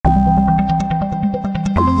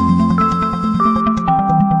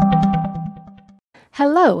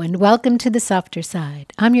Hello and welcome to The Softer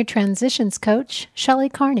Side. I'm your transitions coach, Shelley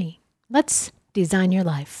Carney. Let's design your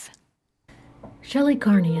life. Shelley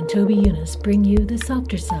Carney and Toby Eunice bring you The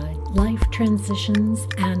Softer Side, life transitions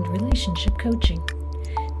and relationship coaching.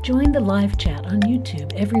 Join the live chat on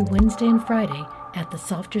YouTube every Wednesday and Friday at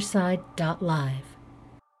thesofterside.live.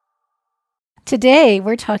 Today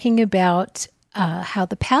we're talking about how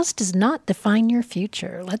the past does not define your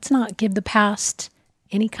future. Let's not give the past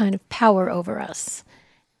any kind of power over us.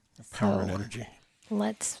 Power and energy.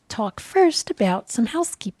 Let's talk first about some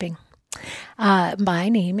housekeeping. My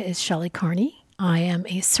name is Shelley Carney. I am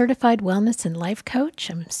a certified wellness and life coach.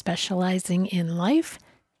 I'm specializing in life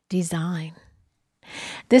design.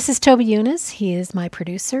 This is Toby Eunice. He is my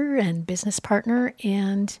producer and business partner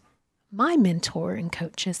and my mentor and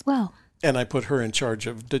coach as well. And I put her in charge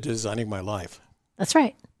of designing my life. That's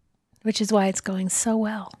right, which is why it's going so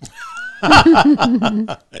well.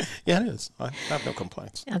 Yeah, it is. I have no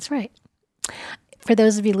complaints. That's right. For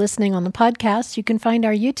those of you listening on the podcast, you can find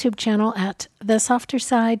our YouTube channel at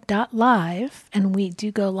thesofterside.live. And we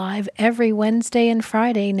do go live every Wednesday and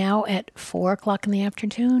Friday now at 4 o'clock in the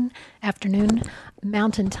afternoon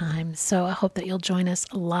Mountain Time. So I hope that you'll join us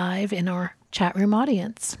live in our chat room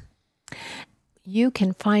audience. You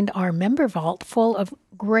can find our member vault full of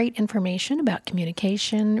great information about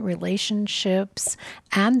communication, relationships,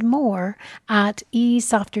 and more at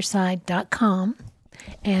esofterside.com.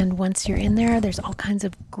 And once you're in there, there's all kinds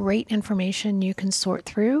of great information you can sort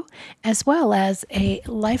through, as well as a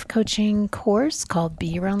life coaching course called Be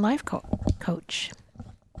Your Own Life Coach.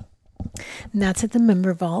 And that's at the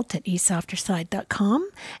member vault at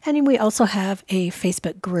esofterside.com. And we also have a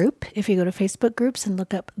Facebook group. If you go to Facebook groups and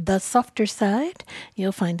look up The Softer Side,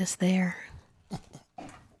 you'll find us there.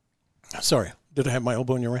 Sorry, did I have my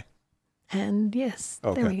elbow in your way? And yes,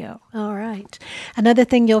 Okay. There we go. All right. Another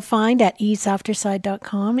thing you'll find at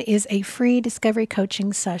esofterside.com is a free discovery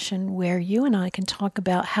coaching session where you and I can talk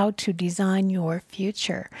about how to design your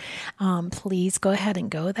future. Please go ahead and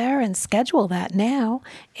go there and schedule that now,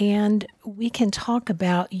 and we can talk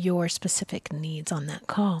about your specific needs on that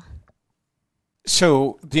call.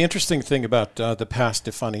 So the interesting thing about the past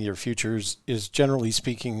defining your futures is, generally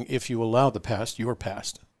speaking, if you allow the past, your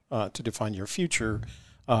past, to define your future,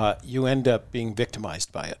 you end up being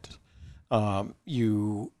victimized by it.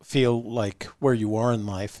 You feel like where you are in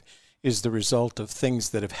life is the result of things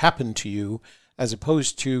that have happened to you as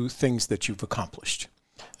opposed to things that you've accomplished,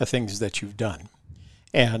 things that you've done.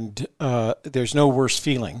 And there's no worse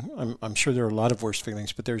feeling. I'm sure there are a lot of worse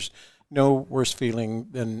feelings, but there's no worse feeling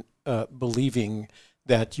than believing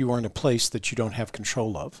that you are in a place that you don't have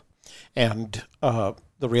control of. And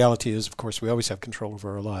the reality is, of course, we always have control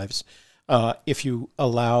over our lives. If you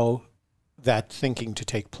allow that thinking to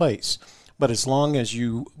take place. But as long as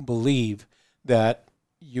you believe that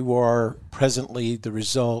you are presently the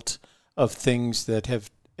result of things that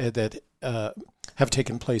have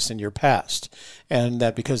taken place in your past, and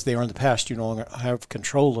that because they are in the past, you no longer have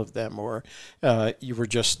control of them, or you were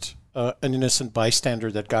just an innocent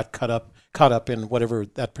bystander that got caught up in whatever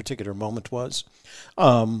that particular moment was.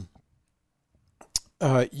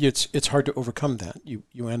 It's hard to overcome that.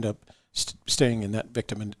 You end up staying in that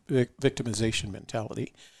victimization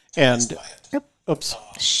mentality, and oops.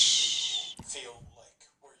 Feel like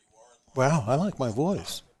where you are. Wow, I like my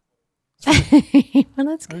voice. Well,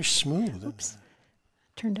 that's very smooth. Oops.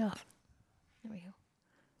 Turned off. There we go.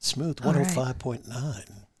 Smooth 105.9.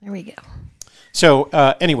 There we go. So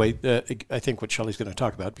anyway, I think what Shelley's going to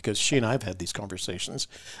talk about, because she and I have had these conversations,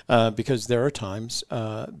 because there are times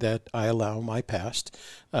that I allow my past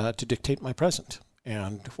to dictate my present.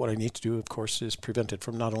 And what I need to do, of course, is prevent it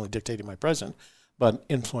from not only dictating my present, but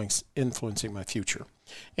influencing my future.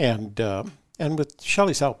 And with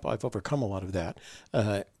Shelley's help, I've overcome a lot of that.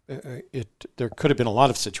 There could have been a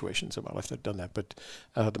lot of situations in my life that have done that, but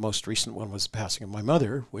the most recent one was the passing of my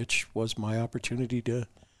mother, which was my opportunity to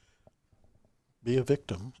be a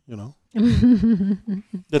victim, Didn't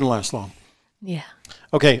last long. Yeah.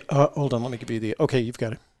 Okay, hold on, let me give you okay, you've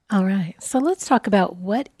got it. All right. So let's talk about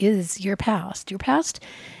what is your past. Your past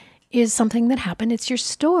is something that happened. It's your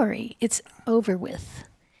story. It's over with.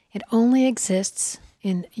 It only exists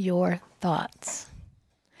in your thoughts,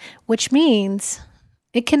 which means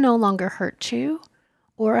it can no longer hurt you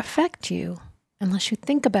or affect you unless you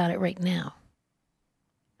think about it right now.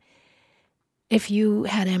 If you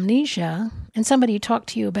had amnesia and somebody talked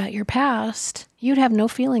to you about your past, you'd have no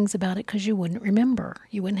feelings about it because you wouldn't remember.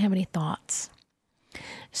 You wouldn't have any thoughts.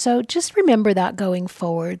 So just remember that going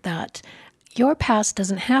forward, that your past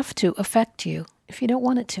doesn't have to affect you if you don't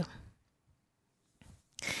want it to.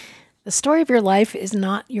 The story of your life is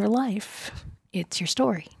not your life. It's your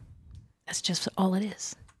story. That's just all it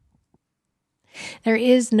is. There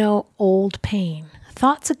is no old pain.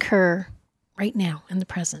 Thoughts occur right now in the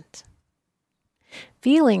present.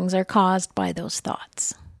 Feelings are caused by those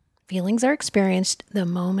thoughts. Feelings are experienced the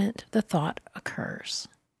moment the thought occurs.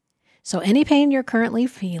 So any pain you're currently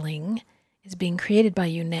feeling is being created by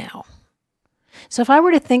you now. So if I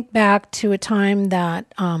were to think back to a time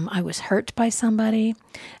that I was hurt by somebody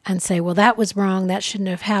and say, well, that was wrong, that shouldn't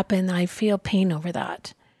have happened, I feel pain over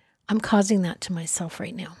that. I'm causing that to myself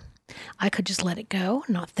right now. I could just let it go,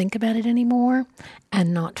 not think about it anymore,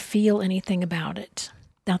 and not feel anything about it.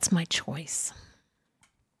 That's my choice.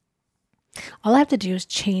 All I have to do is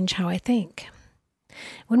change how I think.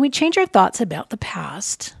 When we change our thoughts about the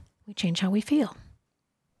past, we change how we feel.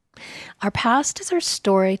 Our past is our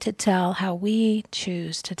story to tell how we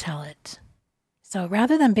choose to tell it. So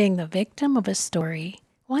rather than being the victim of a story,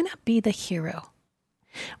 why not be the hero?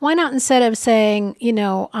 Why not, instead of saying,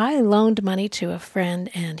 I loaned money to a friend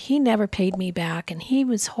and he never paid me back and he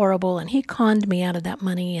was horrible and he conned me out of that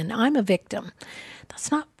money and I'm a victim.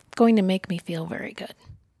 That's not going to make me feel very good.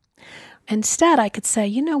 Instead, I could say,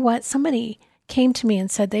 you know what? Somebody came to me and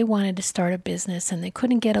said they wanted to start a business and they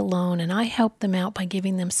couldn't get a loan, and I helped them out by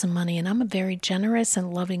giving them some money, and I'm a very generous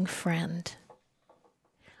and loving friend.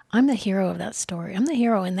 I'm the hero of that story. I'm the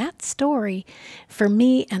hero in that story for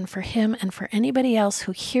me and for him and for anybody else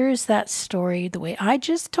who hears that story the way I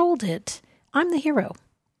just told it. I'm the hero.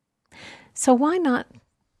 So why not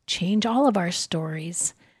change all of our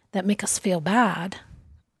stories that make us feel bad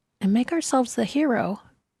and make ourselves the hero,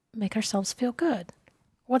 make ourselves feel good?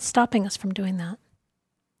 What's stopping us from doing that?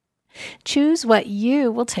 Choose what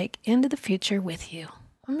you will take into the future with you.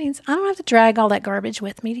 That means I don't have to drag all that garbage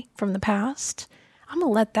with me from the past. I'm going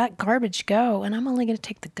to let that garbage go, and I'm only going to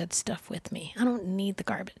take the good stuff with me. I don't need the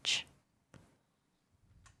garbage.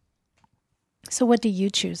 So what do you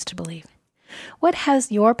choose to believe? What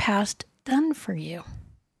has your past done for you?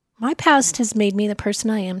 My past has made me the person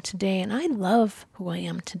I am today, and I love who I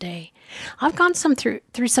am today. I've gone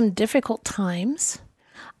through some difficult times.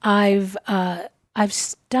 I've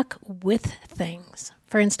stuck with things.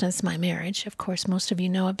 For instance, my marriage. Of course, most of you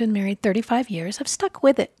know I've been married 35 years. I've stuck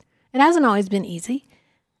with it. It hasn't always been easy.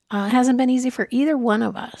 It hasn't been easy for either one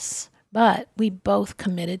of us, but we both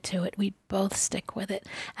committed to it. We both stick with it,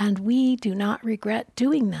 and we do not regret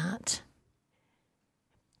doing that.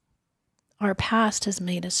 Our past has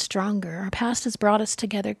made us stronger. Our past has brought us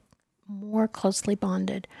together more closely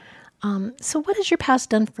bonded. So what has your past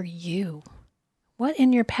done for you? What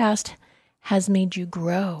in your past has made you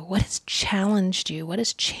grow? What has challenged you? What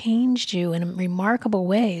has changed you in remarkable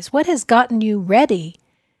ways? What has gotten you ready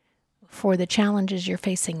for the challenges you're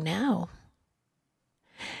facing now?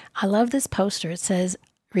 I love this poster. It says,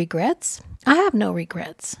 regrets? I have no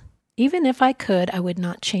regrets. Even if I could, I would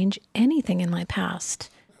not change anything in my past.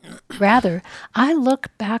 Rather, I look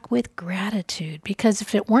back with gratitude, because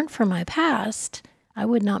if it weren't for my past, I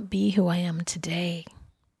would not be who I am today.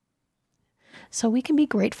 So we can be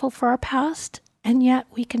grateful for our past, and yet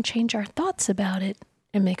we can change our thoughts about it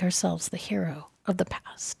and make ourselves the hero of the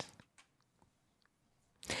past.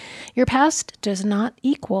 Your past does not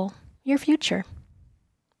equal your future.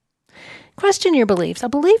 Question your beliefs. A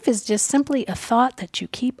belief is just simply a thought that you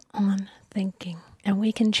keep on thinking, and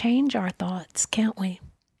we can change our thoughts, can't we?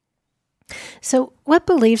 So what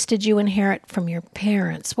beliefs did you inherit from your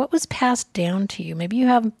parents? What was passed down to you? Maybe you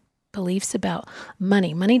have beliefs about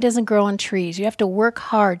money. Money doesn't grow on trees. You have to work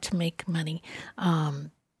hard to make money.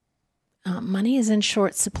 Money is in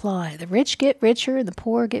short supply. The rich get richer, the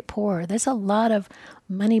poor get poorer. There's a lot of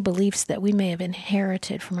money beliefs that we may have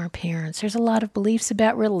inherited from our parents. There's a lot of beliefs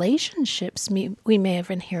about relationships we may have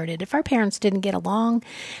inherited. If our parents didn't get along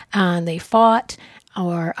and they fought,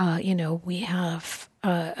 or, we have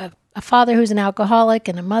a father who's an alcoholic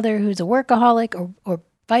and a mother who's a workaholic, or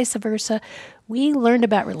vice versa, we learned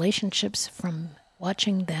about relationships from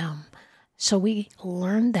watching them. So we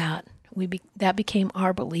learned that. That became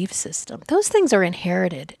our belief system. Those things are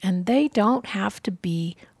inherited, and they don't have to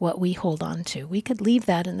be what we hold on to. We could leave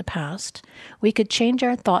that in the past. We could change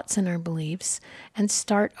our thoughts and our beliefs and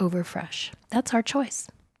start over fresh. That's our choice.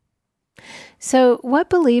 So what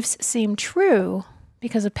beliefs seem true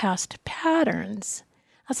because of past patterns?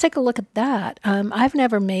 Let's take a look at that. I've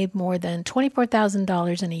never made more than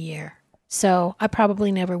 $24,000 in a year, so I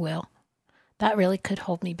probably never will. That really could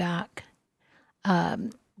hold me back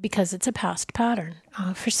because it's a past pattern.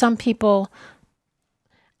 For some people,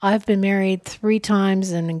 I've been married 3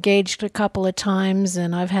 times and engaged a couple of times,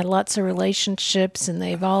 and I've had lots of relationships, and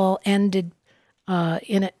they've all ended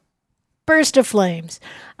in a burst of flames.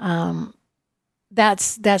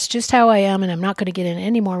 that's just how I am, and I'm not going to get in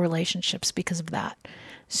any more relationships because of that.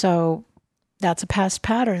 So that's a past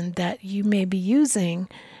pattern that you may be using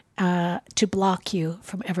to block you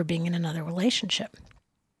from ever being in another relationship.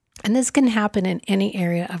 And this can happen in any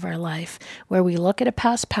area of our life where we look at a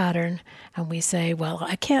past pattern and we say, well,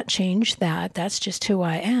 I can't change that. That's just who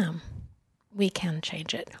I am. We can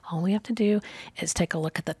change it. All we have to do is take a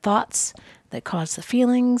look at the thoughts that caused the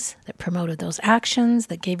feelings, that promoted those actions,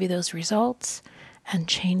 that gave you those results, and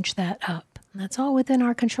change that up. And that's all within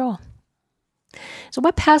our control. So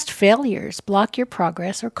what past failures block your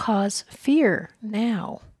progress or cause fear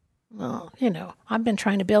now? Well, I've been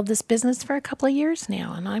trying to build this business for a couple of years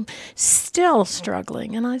now, and I'm still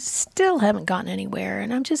struggling, and I still haven't gotten anywhere,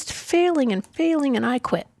 and I'm just failing, and I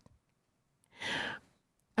quit.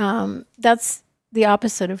 That's the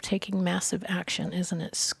opposite of taking massive action, isn't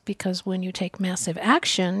it? Because when you take massive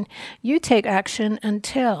action, you take action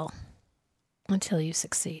until you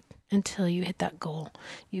succeed, until you hit that goal.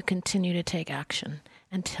 You continue to take action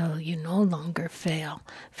until you no longer fail.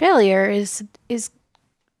 Failure is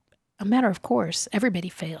a matter of course. Everybody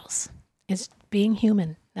fails. It's being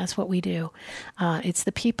human. That's what we do. It's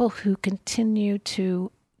the people who continue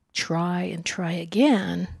to try and try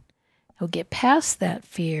again, who get past that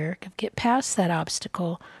fear, get past that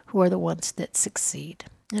obstacle, who are the ones that succeed.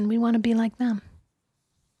 And we want to be like them.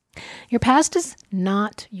 Your past is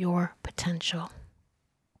not your potential.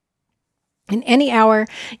 In any hour,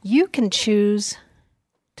 you can choose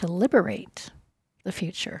to liberate the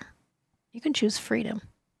future. You can choose freedom.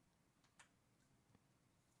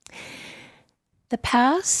 The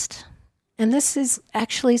past, and this is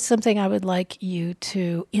actually something I would like you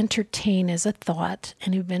to entertain as a thought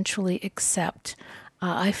and eventually accept.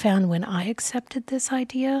 I found when I accepted this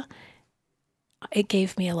idea, it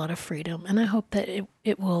gave me a lot of freedom, and I hope that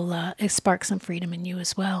it will spark some freedom in you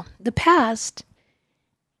as well. The past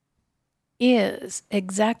is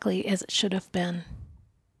exactly as it should have been,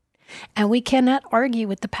 and we cannot argue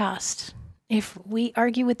with the past. If we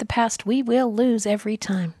argue with the past, we will lose every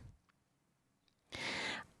time.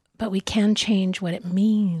 But we can change what it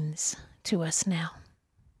means to us now.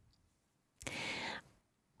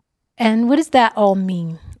 And what does that all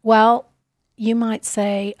mean? Well, you might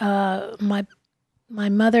say, my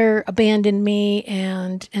mother abandoned me,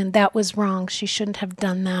 and that was wrong. She shouldn't have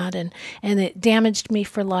done that, and it damaged me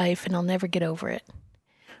for life, and I'll never get over it.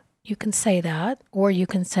 You can say that, or you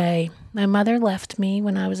can say, my mother left me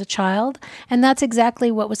when I was a child, and that's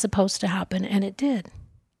exactly what was supposed to happen, and it did.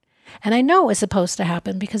 And I know it was supposed to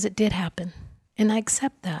happen because it did happen. And I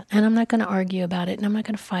accept that. And I'm not going to argue about it, and I'm not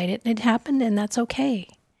going to fight it. It happened, and that's okay.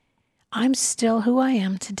 I'm still who I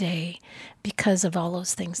am today because of all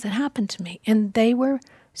those things that happened to me. And they were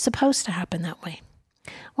supposed to happen that way.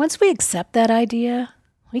 Once we accept that idea,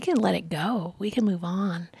 we can let it go. We can move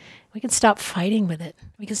on. We can stop fighting with it.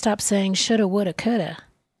 We can stop saying shoulda, woulda, coulda,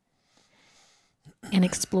 and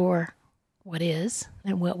explore what is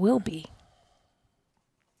and what will be.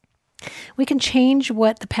 We can change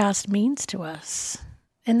what the past means to us.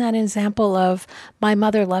 In that example of my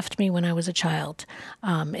mother left me when I was a child,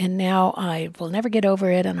 and now I will never get over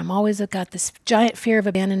it, and I'm always got this giant fear of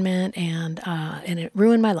abandonment, and it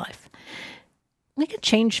ruined my life. We can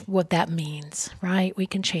change what that means, right? We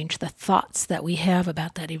can change the thoughts that we have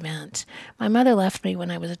about that event. My mother left me when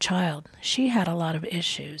I was a child. She had a lot of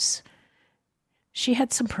issues. She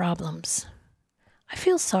had some problems. I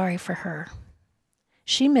feel sorry for her.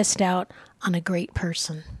 She missed out on a great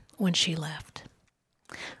person when she left.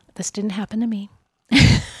 This didn't happen to me.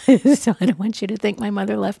 So I don't want you to think my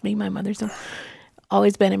mother left me. My mother's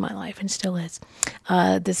always been in my life and still is.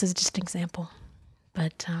 This is just an example.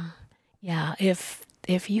 But yeah, if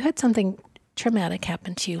you had something traumatic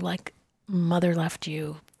happen to you, like mother left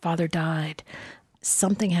you, father died,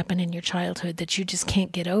 something happened in your childhood that you just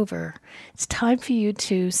can't get over, it's time for you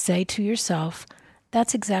to say to yourself,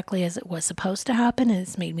 that's exactly as it was supposed to happen, and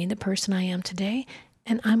it's made me the person I am today,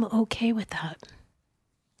 and I'm okay with that.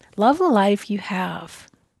 Love the life you have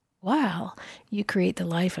while you create the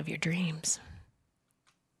life of your dreams.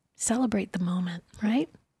 Celebrate the moment, right?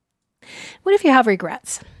 What if you have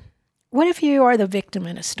regrets? What if you are the victim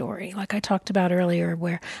in a story, like I talked about earlier,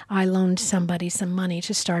 where I loaned somebody some money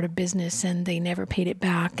to start a business and they never paid it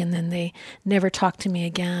back, and then they never talked to me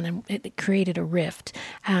again, and it created a rift.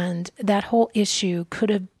 And that whole issue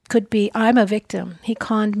could be, I'm a victim. He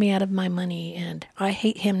conned me out of my money, and I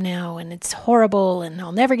hate him now, and it's horrible, and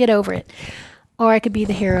I'll never get over it. Or I could be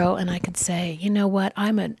the hero, and I could say, you know what,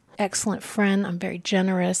 I'm an excellent friend. I'm very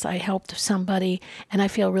generous. I helped somebody, and I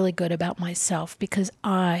feel really good about myself because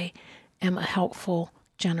I am a helpful,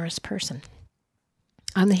 generous person.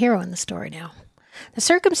 I'm the hero in the story now. The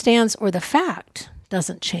circumstance or the fact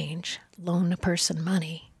doesn't change. Loan a person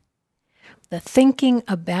money. The thinking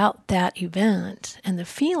about that event and the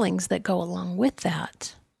feelings that go along with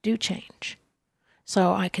that do change.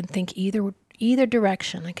 So I can think either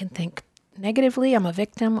direction. I can think negatively, I'm a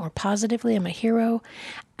victim, or positively, I'm a hero,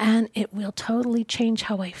 and it will totally change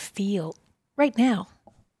how I feel right now.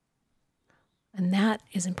 And that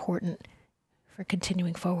is important for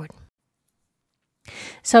continuing forward.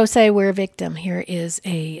 So say we're a victim. Here is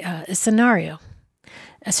a scenario,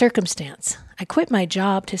 a circumstance. I quit my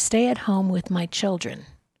job to stay at home with my children.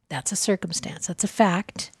 That's a circumstance. That's a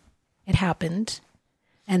fact. It happened.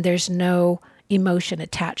 And there's no emotion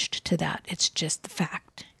attached to that. It's just the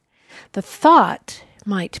fact. The thought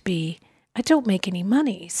might be, I don't make any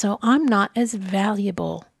money, so I'm not as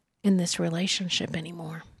valuable in this relationship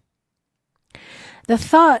anymore. The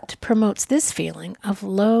thought promotes this feeling of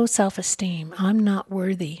low self-esteem. I'm not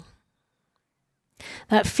worthy.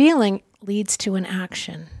 That feeling leads to an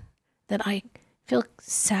action that I feel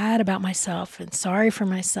sad about myself and sorry for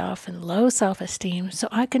myself and low self-esteem, so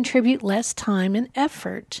I contribute less time and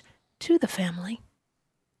effort to the family.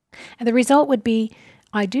 And the result would be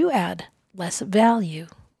I do add less value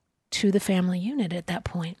to the family unit at that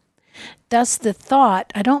point. Thus, the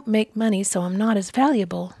thought, I don't make money, so I'm not as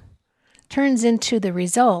valuable, turns into the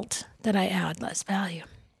result that I add less value.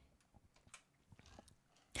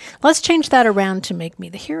 Let's change that around to make me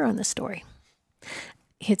the hero in the story.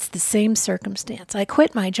 It's the same circumstance. I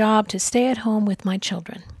quit my job to stay at home with my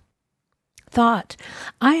children. Thought,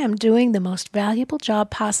 I am doing the most valuable job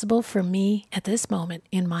possible for me at this moment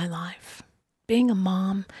in my life. Being a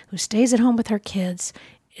mom who stays at home with her kids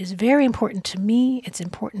is very important to me. It's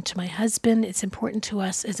important to my husband. It's important to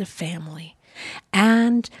us as a family.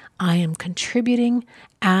 And I am contributing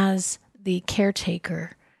as the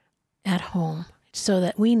caretaker at home so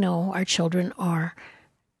that we know our children are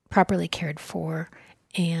properly cared for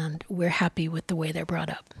and we're happy with the way they're brought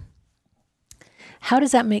up. How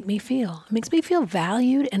does that make me feel? It makes me feel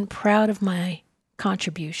valued and proud of my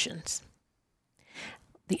contributions.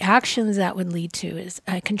 The actions that would lead to is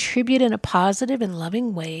I contribute in a positive and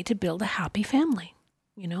loving way to build a happy family.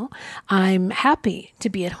 I'm happy to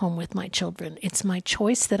be at home with my children. It's my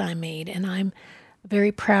choice that I made, and I'm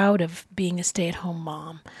very proud of being a stay-at-home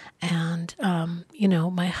mom. And,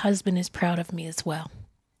 my husband is proud of me as well.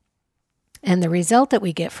 And the result that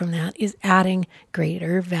we get from that is adding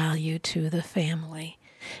greater value to the family.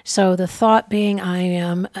 So the thought being I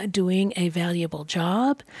am doing a valuable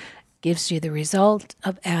job gives you the result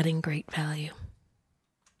of adding great value.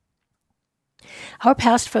 Our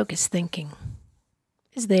past-focused thinking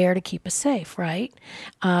is there to keep us safe, right?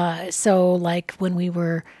 So like when we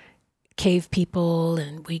were cave people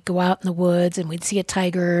and we'd go out in the woods and we'd see a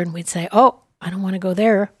tiger and we'd say, oh, I don't want to go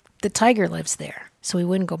there. The tiger lives there. So we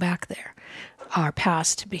wouldn't go back there. Our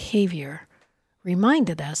past behavior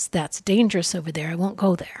reminded us that's dangerous over there. I won't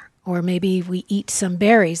go there. Or maybe we eat some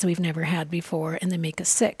berries we've never had before and they make us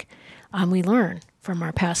sick. We learn from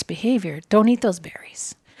our past behavior, don't eat those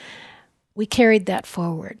berries. We carried that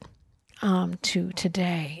forward to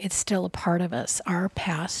today. It's still a part of us. Our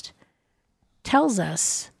past tells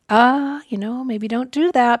us, maybe don't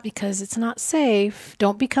do that because it's not safe.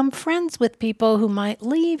 Don't become friends with people who might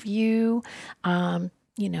leave you.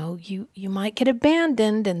 You might get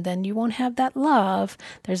abandoned and then you won't have that love.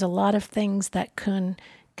 There's a lot of things that can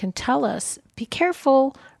tell us, be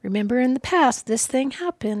careful. Remember in the past, this thing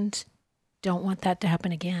happened. Don't want that to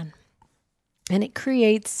happen again. And it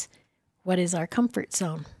creates what is our comfort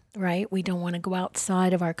zone, right? We don't want to go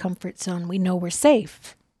outside of our comfort zone. We know we're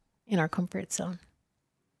safe in our comfort zone.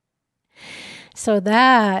 So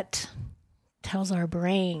that tells our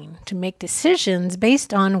brain to make decisions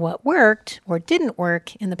based on what worked or didn't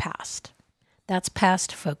work in the past. That's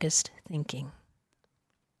past-focused thinking.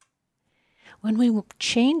 When we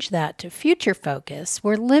change that to future focus,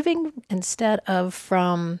 we're living instead of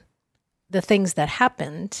from the things that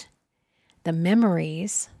happened, the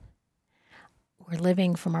memories. We're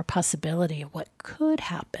living from our possibility of what could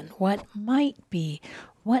happen, what might be,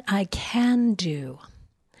 what I can do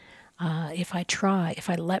if I try, if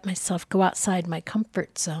I let myself go outside my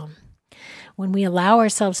comfort zone. When we allow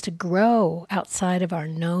ourselves to grow outside of our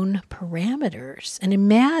known parameters and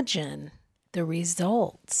imagine the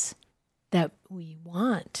results that we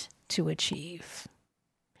want to achieve,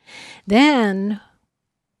 then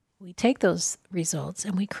we take those results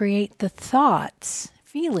and we create the thoughts,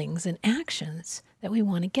 feelings, and actions that we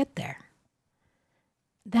want to get there.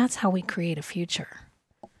 That's how we create a future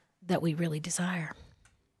that we really desire.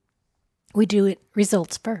 We do it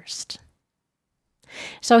results first.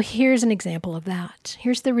 So here's an example of that.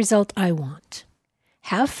 Here's the result I want.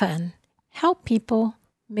 have fun, help people,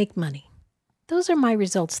 make money. Those are my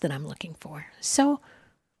results that I'm looking for. So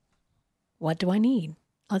what do I need?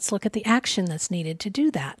 Let's look at the action that's needed to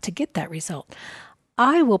do that, to get that result.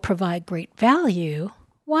 I will provide great value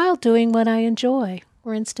while doing what I enjoy.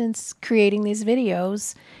 For instance, creating these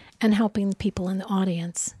videos and helping people in the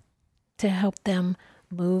audience to help them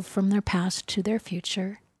move from their past to their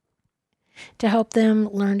future, to help them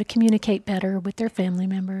learn to communicate better with their family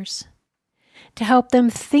members, to help them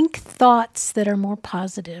think thoughts that are more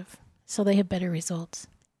positive so they have better results.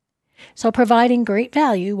 So providing great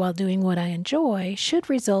value while doing what I enjoy should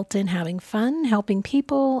result in having fun, helping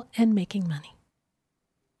people, and making money.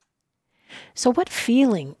 So what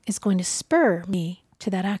feeling is going to spur me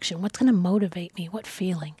to that action? What's going to motivate me? What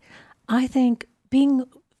feeling? I think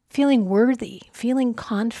feeling worthy, feeling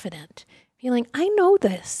confident, feeling, I know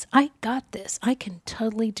this, I got this, I can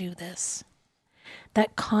totally do this.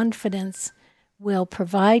 That confidence will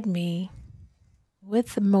provide me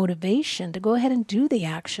with the motivation to go ahead and do the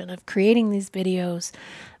action of creating these videos,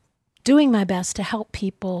 doing my best to help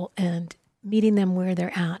people and meeting them where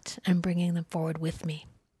they're at and bringing them forward with me,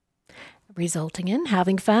 resulting in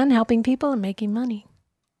having fun, helping people, and making money.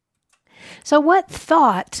 So what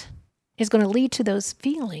thought is going to lead to those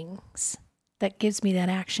feelings that gives me that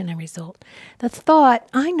action and result? The thought,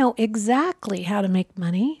 I know exactly how to make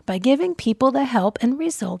money by giving people the help and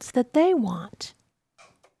results that they want.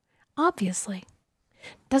 Obviously.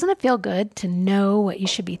 Doesn't it feel good to know what you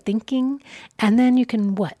should be thinking? And then you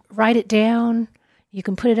can write it down. You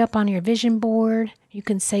can put it up on your vision board. You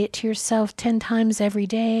can say it to yourself 10 times every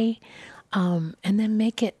day. And then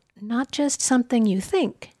make it not just something you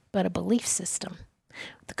think, but a belief system.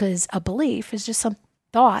 Because a belief is just some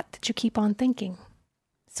thought that you keep on thinking.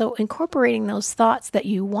 So incorporating those thoughts that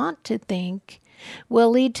you want to think will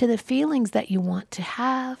lead to the feelings that you want to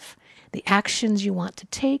have, the actions you want to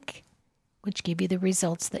take, which give you the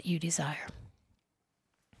results that you desire.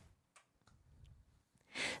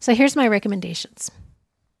 So here's my recommendations.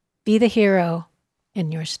 Be the hero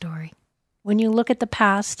in your story. When you look at the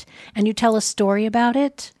past and you tell a story about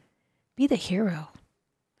it, be the hero.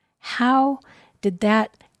 How did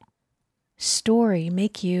that story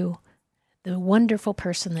make you the wonderful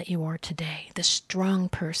person that you are today? The strong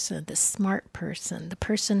person, the smart person, the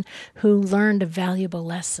person who learned a valuable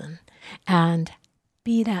lesson, and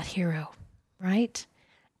be that hero. Right?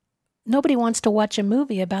 Nobody wants to watch a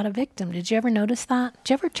movie about a victim. Did you ever notice that?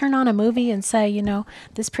 Did you ever turn on a movie and say,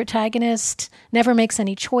 this protagonist never makes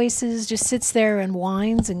any choices, just sits there and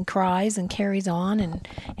whines and cries and carries on and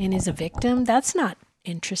is a victim? That's not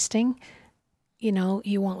interesting.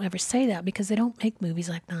 You won't ever say that because they don't make movies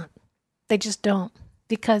like that. They just don't,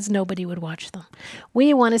 because nobody would watch them.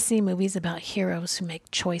 We want to see movies about heroes who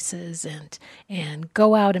make choices and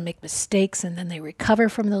go out and make mistakes, and then they recover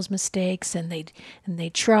from those mistakes, and they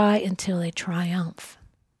try until they triumph.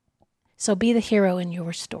 So be the hero in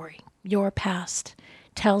your story. Your past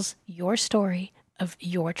tells your story of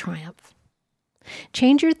your triumph.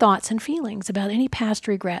 Change your thoughts and feelings about any past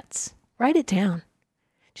regrets. Write it down.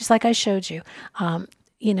 Just like I showed you.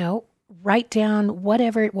 Write down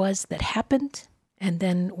whatever it was that happened, and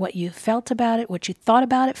then what you felt about it, what you thought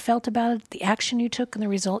about it, felt about it, the action you took and the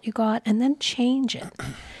result you got, and then change it.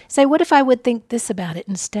 Say, what if I would think this about it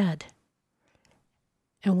instead?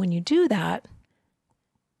 And when you do that,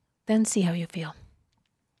 then see how you feel.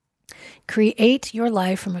 Create your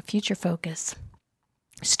life from a future focus,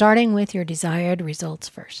 starting with your desired results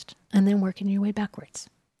first, and then working your way backwards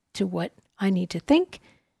to what I need to think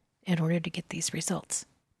in order to get these results.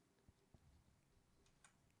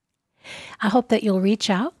 I hope that you'll reach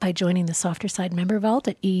out by joining the Softer Side Member Vault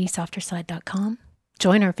at esofterside.com.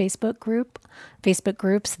 Join our Facebook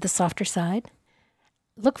groups, The Softer Side.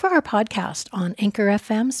 Look for our podcast on Anchor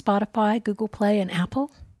FM, Spotify, Google Play, and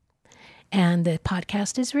Apple. And the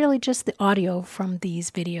podcast is really just the audio from these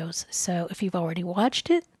videos. So if you've already watched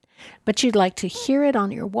it, but you'd like to hear it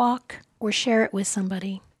on your walk or share it with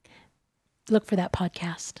somebody, look for that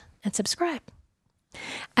podcast and subscribe.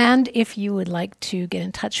 And if you would like to get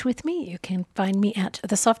in touch with me, you can find me at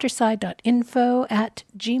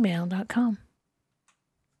thesofterside.info@gmail.com.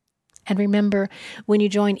 And remember, when you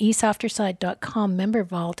join esofterside.com Member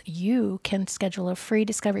Vault, you can schedule a free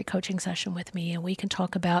discovery coaching session with me, and we can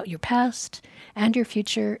talk about your past and your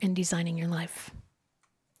future in designing your life.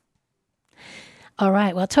 All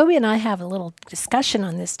right. Well, Toby and I have a little discussion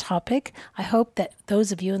on this topic. I hope that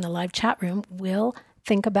those of you in the live chat room will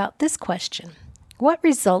think about this question. What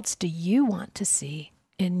results do you want to see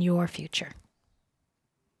in your future?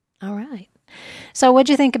 All right. So what'd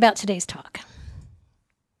you think about today's talk?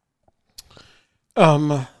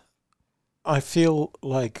 I feel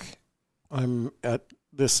like I'm at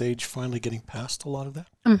this age finally getting past a lot of that,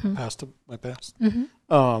 past my past.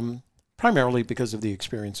 Primarily because of the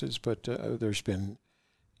experiences, but there's been,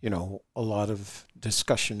 a lot of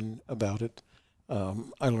discussion about it.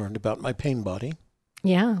 I learned about my pain body.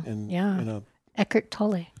 Yeah. In a Eckhart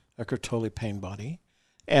Tolle. Eckhart Tolle pain body.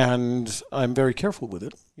 And I'm very careful with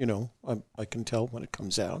it. I can tell when it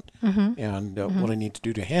comes out and what I need to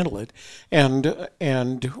do to handle it. And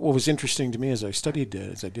what was interesting to me as I studied,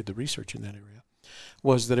 as I did the research in that area,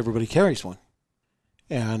 was that everybody carries one.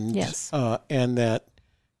 And yes. And that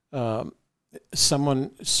some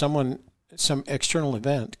external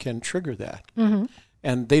event can trigger that.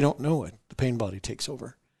 And they don't know it. The pain body takes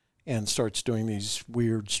over and starts doing these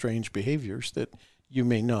weird, strange behaviors that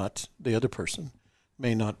the other person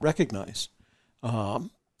may not recognize.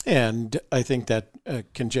 And I think that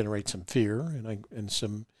can generate some fear and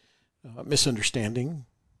some misunderstanding,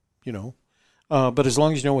 But as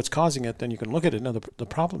long as you know what's causing it, then you can look at it. Now, the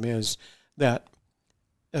problem is that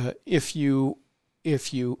if you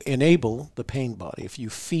enable the pain body, if you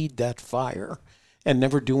feed that fire and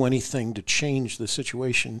never do anything to change the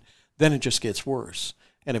situation, then it just gets worse.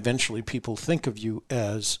 And eventually people think of you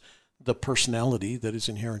as the personality that is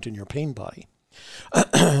inherent in your pain body.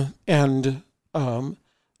 And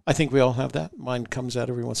I think we all have that. Mine comes out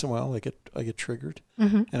every once in a while. I get triggered,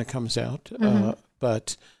 and it comes out,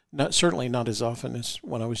 but certainly not as often as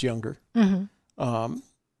when I was younger,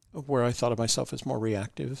 where I thought of myself as more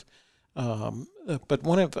reactive. But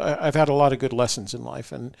I've had a lot of good lessons in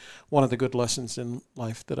life, and one of the good lessons in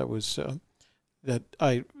life that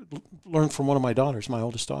I learned from one of my daughters, my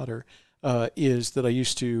oldest daughter, is that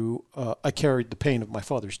I carried the pain of my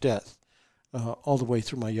father's death all the way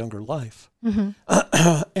through my younger life.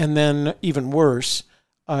 And then even worse,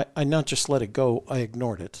 I not just let it go, I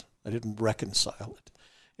ignored it. I didn't reconcile it.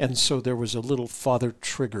 And so there was a little father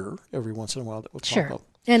trigger every once in a while that would pop up.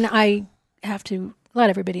 And I have to let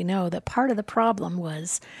everybody know that part of the problem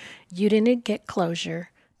was you didn't get closure.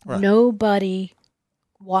 Right. Nobody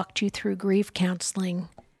walked you through grief counseling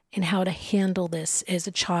and how to handle this as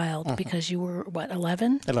a child because you were,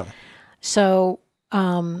 11? 11. So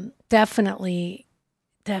definitely,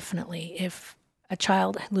 if a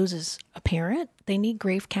child loses a parent, they need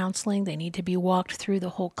grief counseling. They need to be walked through the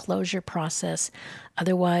whole closure process.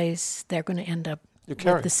 Otherwise, they're going to end up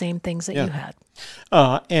with the same things that you had.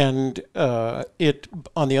 And it,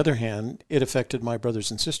 on the other hand, it affected my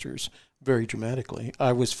brothers and sisters very dramatically.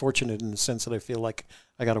 I was fortunate in the sense that I feel like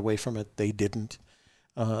I got away from it. They didn't.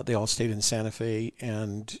 They all stayed in Santa Fe,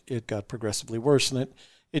 and it got progressively worse. And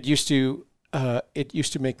it used to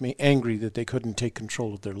make me angry that they couldn't take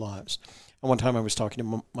control of their lives. And one time I was talking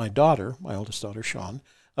to my daughter, my oldest daughter, Sean,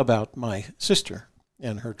 about my sister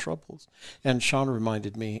and her troubles. And Sean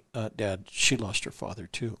reminded me, Dad, she lost her father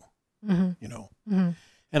too, And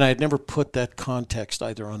I had never put that context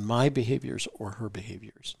either on my behaviors or her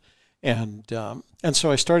behaviors. And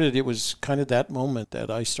so I started, it was kind of that moment that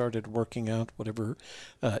I started working out whatever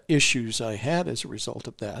issues I had as a result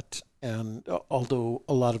of that. And although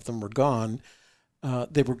a lot of them were gone,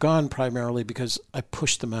 they were gone primarily because I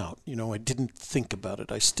pushed them out. I didn't think about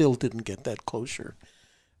it. I still didn't get that closure.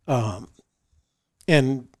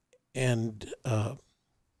 And I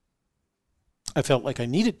felt like I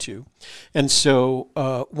needed to. And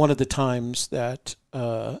so one of the times that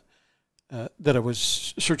I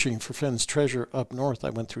was searching for Finn's treasure up north, I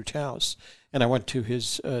went through Taos, and I went to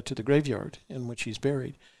to the graveyard in which he's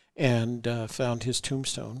buried, and found his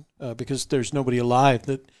tombstone because there's nobody alive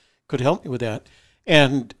that could help me with that,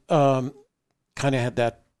 and kind of had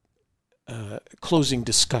that closing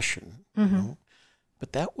discussion.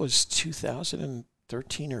 But that was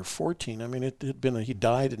 2013 or 14. I mean, it had been he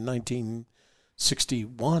died in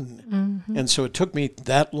 1961, and so it took me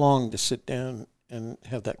that long to sit down and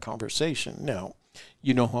have that conversation. Now,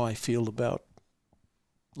 you know how I feel about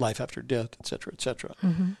life after death, et cetera, et cetera.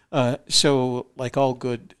 So like all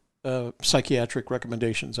good psychiatric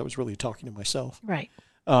recommendations, I was really talking to myself. Right.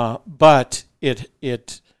 But it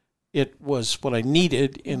was what I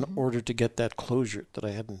needed in order to get that closure that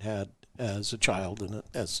I hadn't had as a child and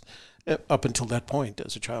as up until that point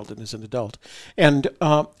as a child and as an adult. And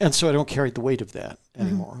so I don't carry the weight of that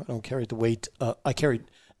anymore. I don't carry the weight. I carried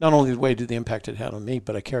not only the weight of the impact it had on me,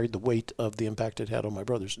 but I carried the weight of the impact it had on my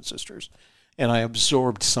brothers and sisters. And I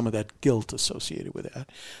absorbed some of that guilt associated with that.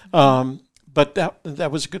 But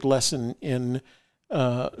that was a good lesson in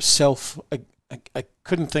self. I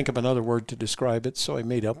couldn't think of another word to describe it, so I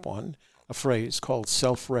made up one, a phrase called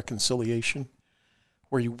self-reconciliation,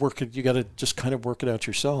 where you work it, you got to just kind of work it out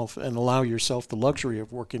yourself and allow yourself the luxury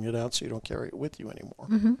of working it out so you don't carry it with you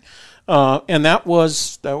anymore. And that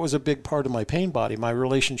was a big part of my pain body. My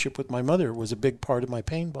relationship with my mother was a big part of my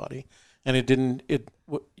pain body. And I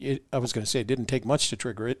was going to say it didn't take much to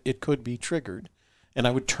trigger it. It could be triggered. And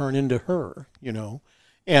I would turn into her,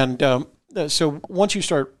 And so once you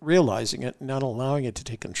start realizing it, not allowing it to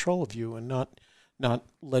take control of you and not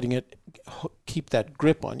letting it keep that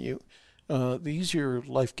grip on you, the easier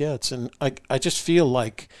life gets. And I just feel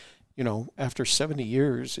like, after 70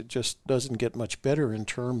 years, it just doesn't get much better in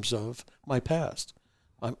terms of my past.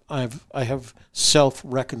 I have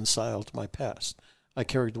self-reconciled my past. I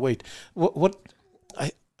carried the weight.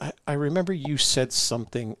 I remember you said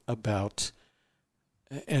something about,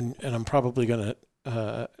 and I'm probably going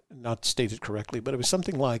to not state it correctly, but it was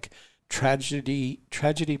something like tragedy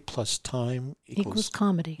plus time equals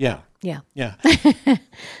comedy. Yeah. Yeah.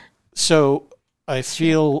 So I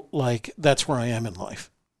feel like that's where I am in life.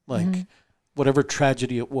 Like whatever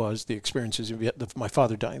tragedy it was, the experiences in Vietnam, my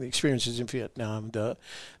father dying, the experiences in Vietnam, the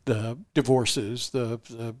divorces,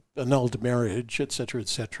 the annulled marriage, et cetera, et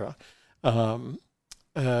cetera. Now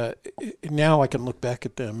I can look back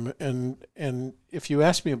at them, and if you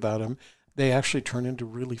ask me about them, they actually turn into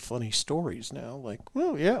really funny stories now. Like,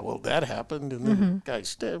 that happened, and then the guy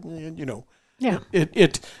stabbed me, Yeah.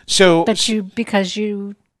 Because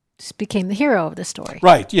you became the hero of the story.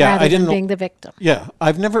 Right, yeah. Rather than being the victim. Yeah,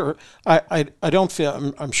 I've never, I don't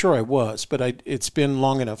feel, I'm sure I was, but it's been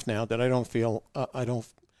long enough now that I don't feel,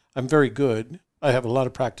 I'm very good. I have a lot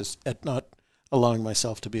of practice at not allowing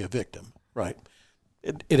myself to be a victim, right?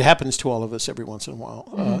 It happens to all of us every once in a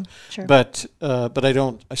while. Sure. But I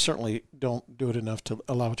certainly don't do it enough to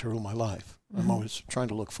allow it to rule my life. I'm always trying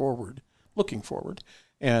to looking forward,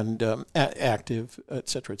 and active, et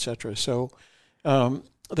cetera, et cetera. So,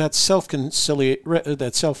 that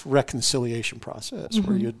self-reconciliation process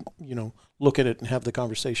where you look at it and have the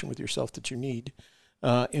conversation with yourself that you need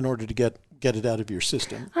in order to get it out of your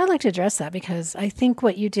system. I'd like to address that because I think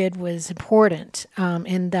what you did was important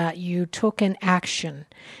in that you took an action.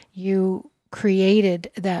 You created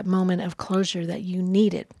that moment of closure that you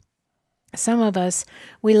needed. Some of us,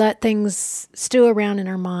 we let things stew around in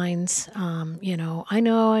our minds. I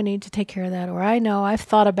know I need to take care of that, or I know I've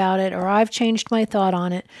thought about it, or I've changed my thought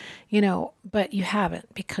on it, but you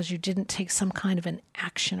haven't because you didn't take some kind of an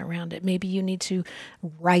action around it. Maybe you need to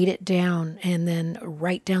write it down and then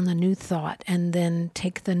write down the new thought and then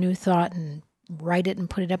take the new thought and write it and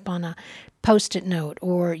put it up on a Post-it note,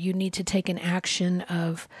 or you need to take an action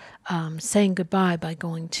of saying goodbye by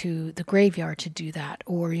going to the graveyard to do that,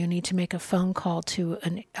 or you need to make a phone call to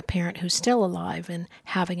a parent who's still alive and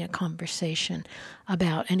having a conversation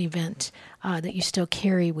about an event that you still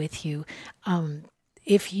carry with you.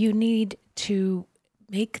 If you need to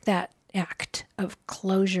make that act of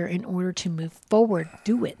closure in order to move forward,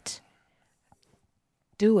 do it.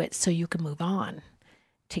 Do it so you can move on.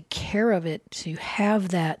 Take care of it to have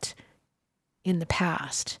that in the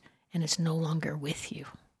past, and it's no longer with you,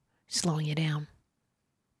 slowing you down.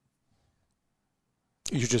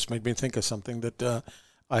 You just made me think of something that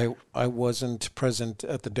I wasn't present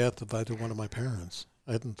at the death of either one of my parents.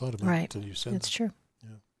 I hadn't thought about it until you said That's that. true.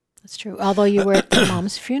 Yeah. That's true. Although you were at your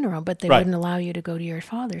mom's funeral, but they Right. wouldn't allow you to go to your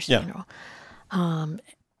father's funeral.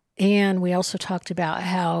 And we also talked about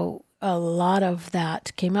how a lot of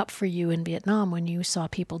that came up for you in Vietnam when you saw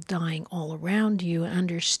people dying all around you and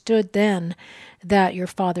understood then that your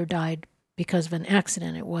father died because of an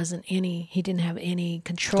accident. He didn't have any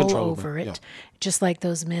control over it. Yeah. Just like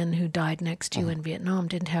those men who died next to you in Vietnam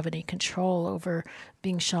didn't have any control over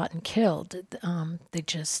being shot and killed. They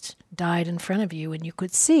just died in front of you, and you could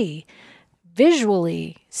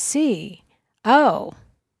visually see, oh,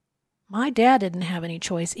 my dad didn't have any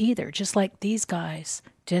choice either, just like these guys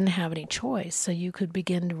didn't have any choice. So you could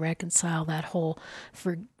begin to reconcile that whole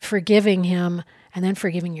forgiving him and then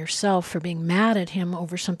forgiving yourself for being mad at him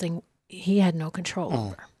over something he had no control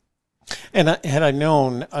over. And had I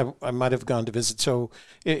known, I might have gone to visit. So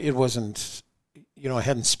it wasn't, I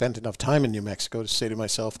hadn't spent enough time in New Mexico to say to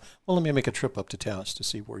myself, well, let me make a trip up to Taos to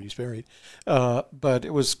see where he's buried. But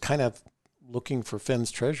it was kind of looking for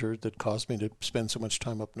Fenn's treasure that caused me to spend so much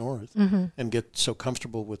time up north and get so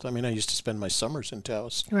comfortable with. I used to spend my summers in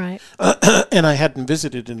Taos. Right. And I hadn't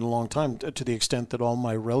visited in a long time to the extent that all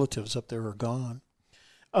my relatives up there are gone.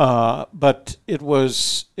 But it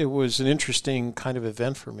was an interesting kind of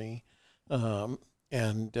event for me. And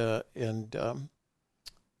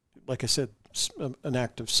like I said, an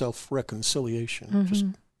act of self-reconciliation, just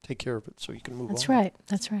take care of it so you can move That's on. right.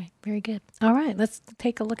 That's right. Very good. All right. Let's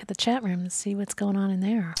take a look at the chat room and see what's going on in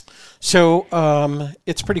there. So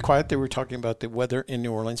it's pretty quiet. They were talking about the weather in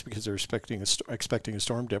New Orleans because they're expecting a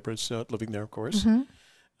storm. Deborah's living there, of course.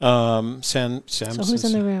 Mm-hmm. Sam. So who's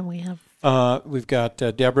in the room? We have we've got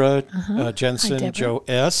Deborah, Jensen, Hi, Deborah. Joe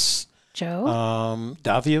S. Joe,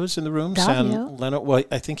 Davio's in the room. Davio. Sam Leno. Well,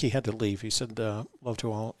 I think he had to leave. He said love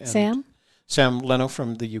to all. And Sam Leno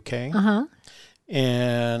from the UK.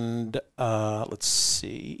 And let's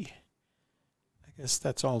see. I guess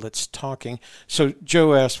that's all that's talking. So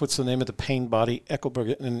Joe asked, what's the name of the pain body?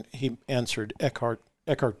 Eckelberg, and he answered Eckhart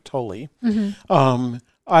Tolle.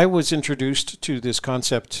 I was introduced to this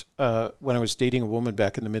concept when I was dating a woman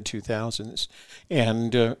back in the mid-2000s.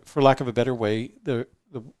 And for lack of a better way, the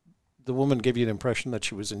woman gave you the impression that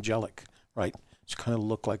she was angelic, right? She kind of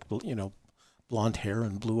looked like, blonde hair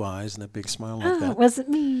and blue eyes and a big smile like that. It wasn't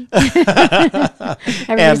me.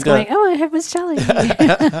 Everybody's going, it was Shelley.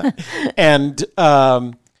 And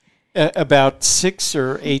about 6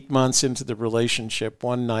 or 8 months into the relationship,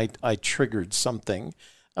 one night I triggered something.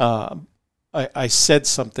 I said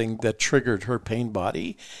something that triggered her pain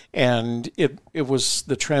body, and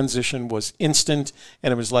the transition was instant,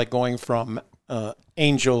 and it was like going from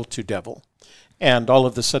angel to devil. And all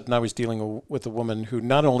of a sudden I was dealing with a woman who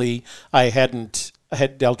not only I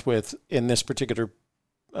had dealt with in this particular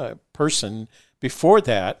person before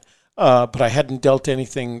that, but I hadn't dealt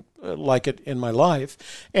anything like it in my life.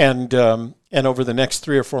 And over the next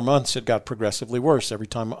 3 or 4 months, it got progressively worse. Every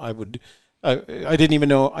time I didn't even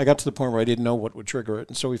know, I got to the point where I didn't know what would trigger it.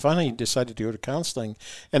 And so we finally decided to go to counseling.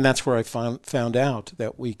 And that's where I found out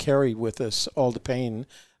that we carry with us all the pain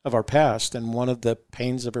of our past. And one of the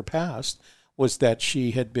pains of her past was that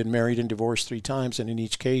she had been married and divorced 3 times. And in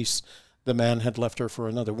each case, the man had left her for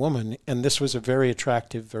another woman. And this was a very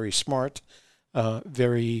attractive, very smart,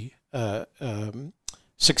 very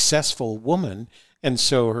successful woman. And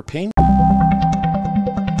so her pain